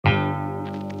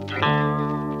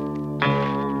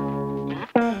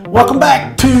Welcome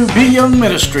back to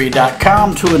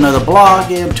BYoungMinistry.com, to another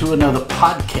blog and to another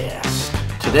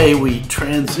podcast. Today we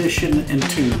transition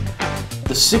into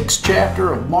the 6th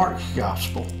chapter of Mark's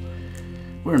Gospel.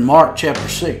 We're in Mark chapter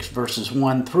 6, verses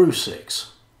 1 through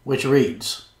 6, which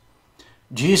reads,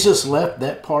 Jesus left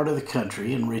that part of the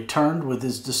country and returned with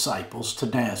his disciples to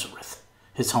Nazareth,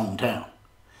 his hometown.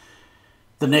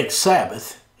 The next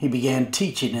Sabbath, he began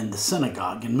teaching in the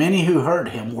synagogue, and many who heard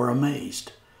him were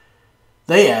amazed.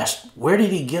 They asked, where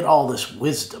did he get all this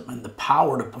wisdom and the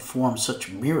power to perform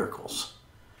such miracles?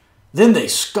 Then they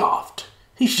scoffed.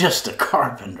 He's just a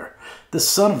carpenter, the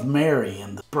son of Mary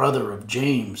and the brother of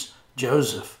James,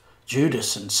 Joseph,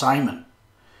 Judas, and Simon.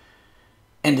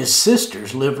 And his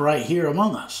sisters live right here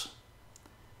among us.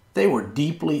 They were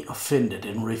deeply offended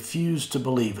and refused to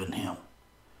believe in him.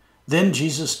 Then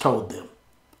Jesus told them,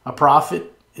 a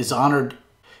prophet is honored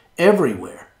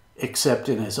everywhere except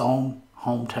in his own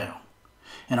hometown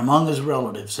and among his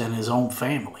relatives and his own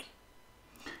family.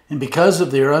 And because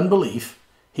of their unbelief,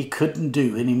 he couldn't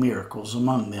do any miracles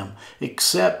among them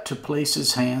except to place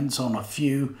his hands on a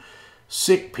few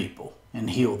sick people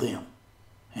and heal them.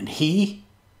 And he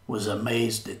was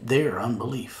amazed at their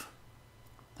unbelief.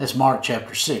 That's Mark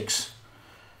chapter 6,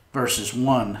 verses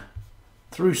 1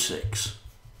 through 6.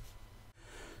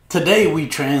 Today we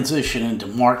transition into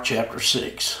Mark chapter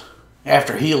 6.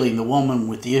 After healing the woman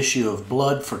with the issue of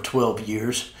blood for 12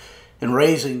 years and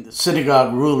raising the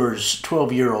synagogue ruler's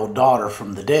 12-year-old daughter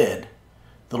from the dead,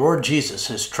 the Lord Jesus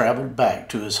has traveled back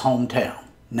to his hometown,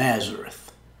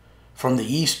 Nazareth, from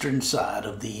the eastern side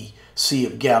of the Sea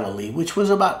of Galilee, which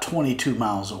was about 22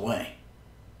 miles away.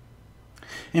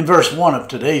 In verse 1 of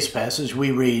today's passage, we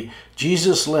read,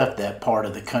 Jesus left that part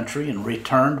of the country and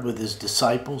returned with his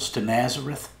disciples to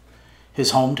Nazareth,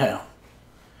 his hometown.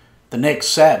 The next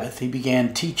Sabbath, he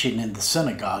began teaching in the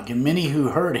synagogue, and many who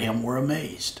heard him were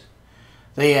amazed.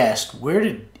 They asked, where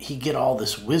did he get all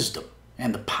this wisdom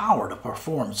and the power to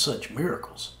perform such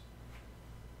miracles?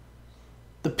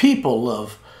 The people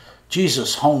of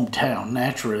Jesus' hometown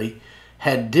naturally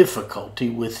had difficulty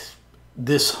with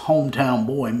this hometown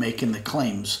boy making the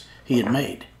claims he had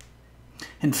made.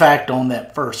 In fact, on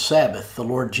that first Sabbath, the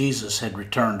Lord Jesus had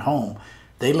returned home.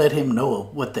 They let him know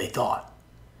what they thought.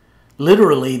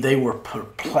 Literally, they were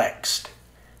perplexed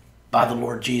by the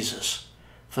Lord Jesus,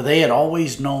 for they had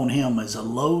always known him as a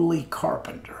lowly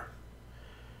carpenter.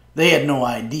 They had no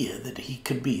idea that he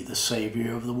could be the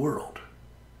Savior of the world.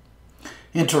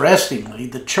 Interestingly,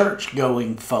 the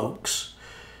church-going folks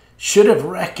should have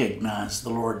recognized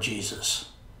the Lord Jesus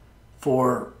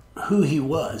for who he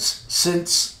was,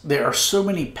 since there are so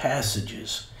many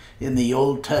passages in the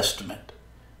Old Testament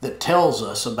that tells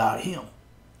us about him.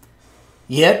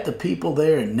 Yet the people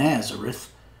there in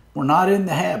Nazareth were not in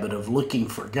the habit of looking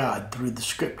for God through the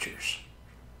Scriptures.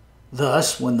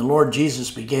 Thus, when the Lord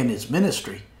Jesus began his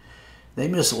ministry, they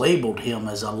mislabeled him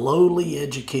as a lowly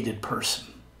educated person.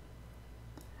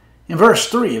 In verse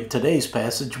 3 of today's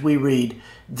passage, we read,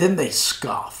 then they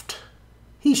scoffed.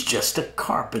 He's just a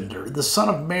carpenter, the son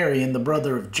of Mary and the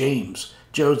brother of James,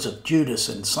 Joseph, Judas,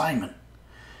 and Simon.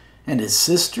 And his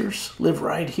sisters live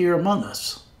right here among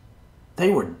us. They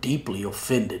were deeply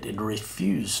offended and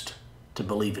refused to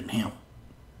believe in him.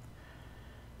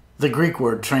 The Greek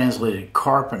word translated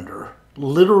carpenter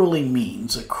literally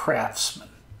means a craftsman.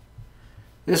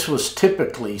 This was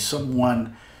typically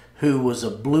someone who was a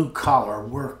blue-collar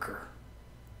worker.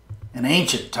 In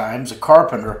ancient times, a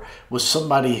carpenter was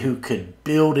somebody who could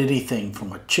build anything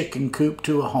from a chicken coop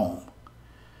to a home.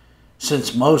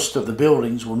 Since most of the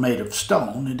buildings were made of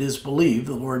stone, it is believed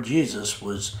the Lord Jesus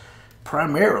was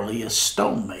primarily a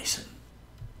stonemason.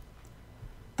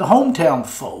 The hometown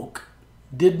folk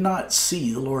did not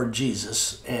see the Lord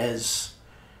Jesus as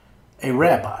a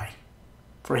rabbi,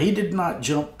 for he did not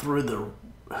jump through the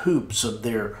hoops of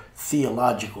their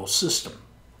theological system.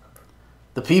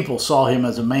 The people saw him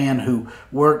as a man who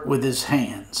worked with his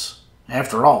hands.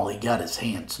 After all, he got his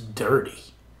hands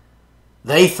dirty.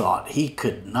 They thought he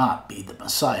could not be the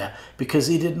Messiah because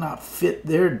he did not fit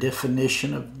their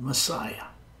definition of Messiah.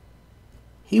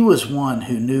 He was one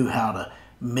who knew how to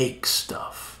make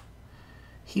stuff.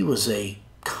 He was a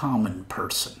common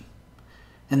person.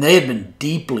 And they had been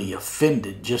deeply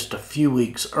offended just a few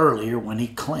weeks earlier when he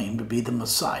claimed to be the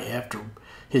Messiah after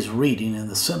his reading in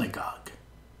the synagogue.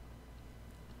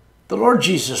 The Lord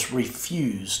Jesus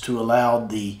refused to allow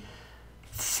the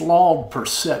flawed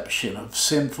perception of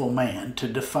sinful man to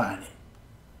define him.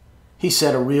 He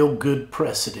set a real good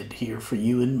precedent here for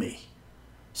you and me.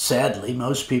 Sadly,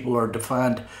 most people are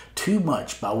defined too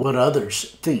much by what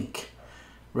others think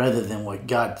rather than what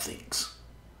God thinks.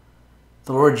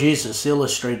 The Lord Jesus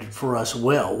illustrated for us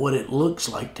well what it looks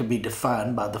like to be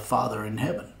defined by the Father in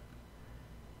heaven.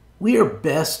 We are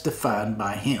best defined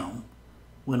by Him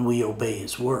when we obey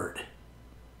His word.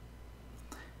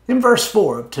 In verse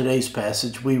 4 of today's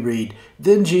passage we read,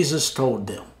 "Then Jesus told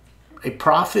them, a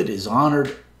prophet is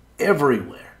honored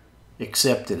everywhere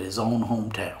except in his own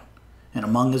hometown and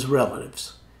among his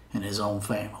relatives and his own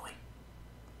family."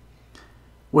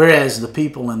 Whereas the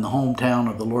people in the hometown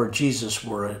of the Lord Jesus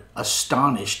were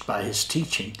astonished by his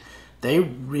teaching, they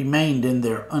remained in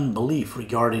their unbelief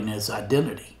regarding his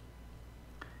identity.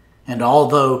 And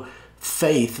although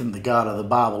faith in the God of the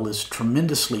Bible is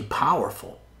tremendously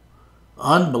powerful,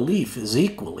 unbelief is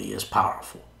equally as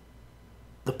powerful.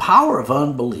 The power of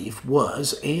unbelief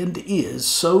was and is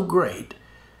so great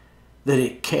that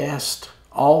it cast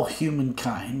all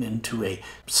humankind into a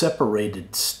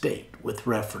separated state with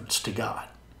reference to God.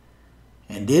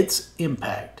 And its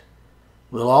impact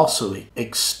will also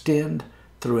extend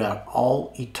throughout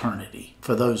all eternity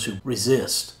for those who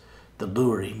resist the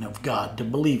luring of God to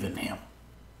believe in Him.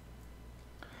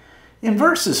 In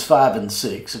verses 5 and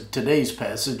 6 of today's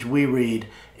passage we read,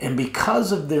 "And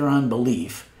because of their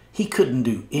unbelief, He couldn't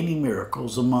do any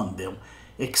miracles among them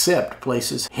except place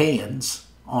His hands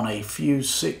on a few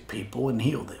sick people and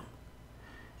heal them.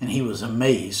 And He was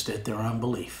amazed at their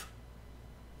unbelief."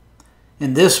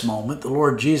 In this moment, the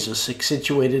Lord Jesus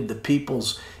accentuated the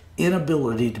people's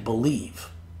inability to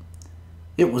believe.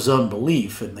 It was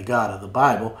unbelief in the God of the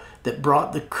Bible that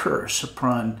brought the curse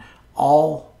upon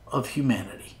all of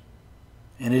humanity.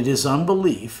 And it is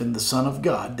unbelief in the Son of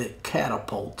God that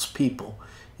catapults people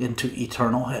into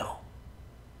eternal hell.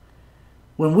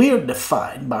 When we are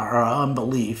defined by our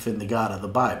unbelief in the God of the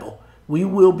Bible, we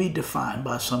will be defined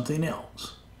by something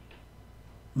else.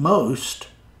 Most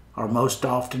are most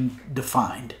often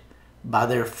defined by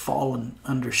their fallen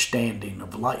understanding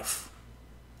of life.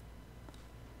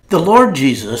 The Lord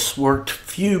Jesus worked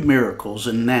few miracles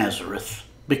in Nazareth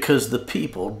because the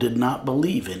people did not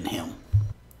believe in Him.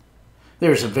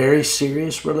 There's a very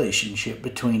serious relationship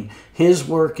between His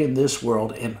work in this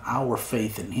world and our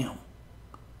faith in Him.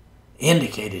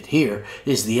 Indicated here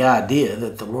is the idea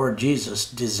that the Lord Jesus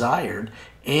desired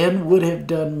and would have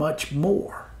done much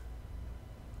more,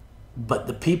 but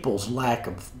the people's lack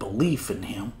of belief in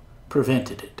Him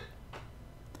prevented it.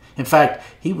 In fact,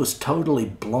 He was totally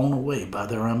blown away by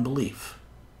their unbelief.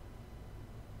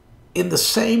 In the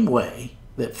same way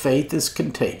that faith is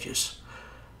contagious,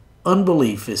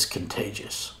 unbelief is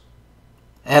contagious.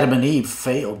 Adam and Eve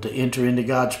failed to enter into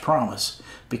God's promise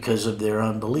because of their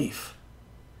unbelief.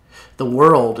 The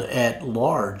world at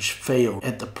large failed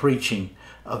at the preaching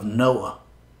of Noah.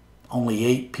 Only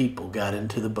 8 people got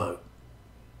into the boat.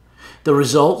 The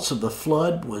results of the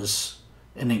flood was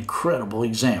an incredible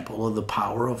example of the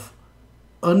power of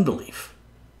unbelief.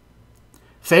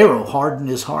 Pharaoh hardened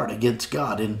his heart against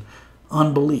God in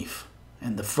unbelief,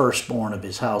 and the firstborn of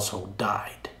his household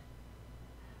died.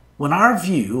 When our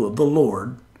view of the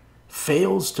Lord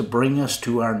fails to bring us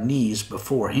to our knees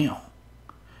before Him,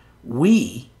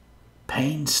 we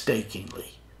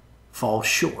painstakingly fall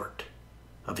short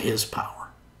of His power.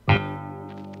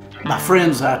 My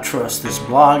friends, I trust this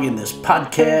blog and this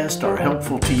podcast are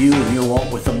helpful to you in your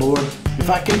walk with the Lord. If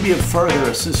I can be of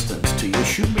further assistance to you,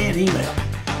 shoot me an email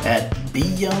at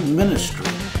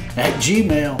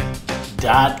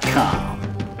BYoungMinistry@gmail.com.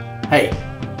 Hey,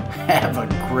 have a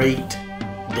great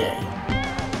day.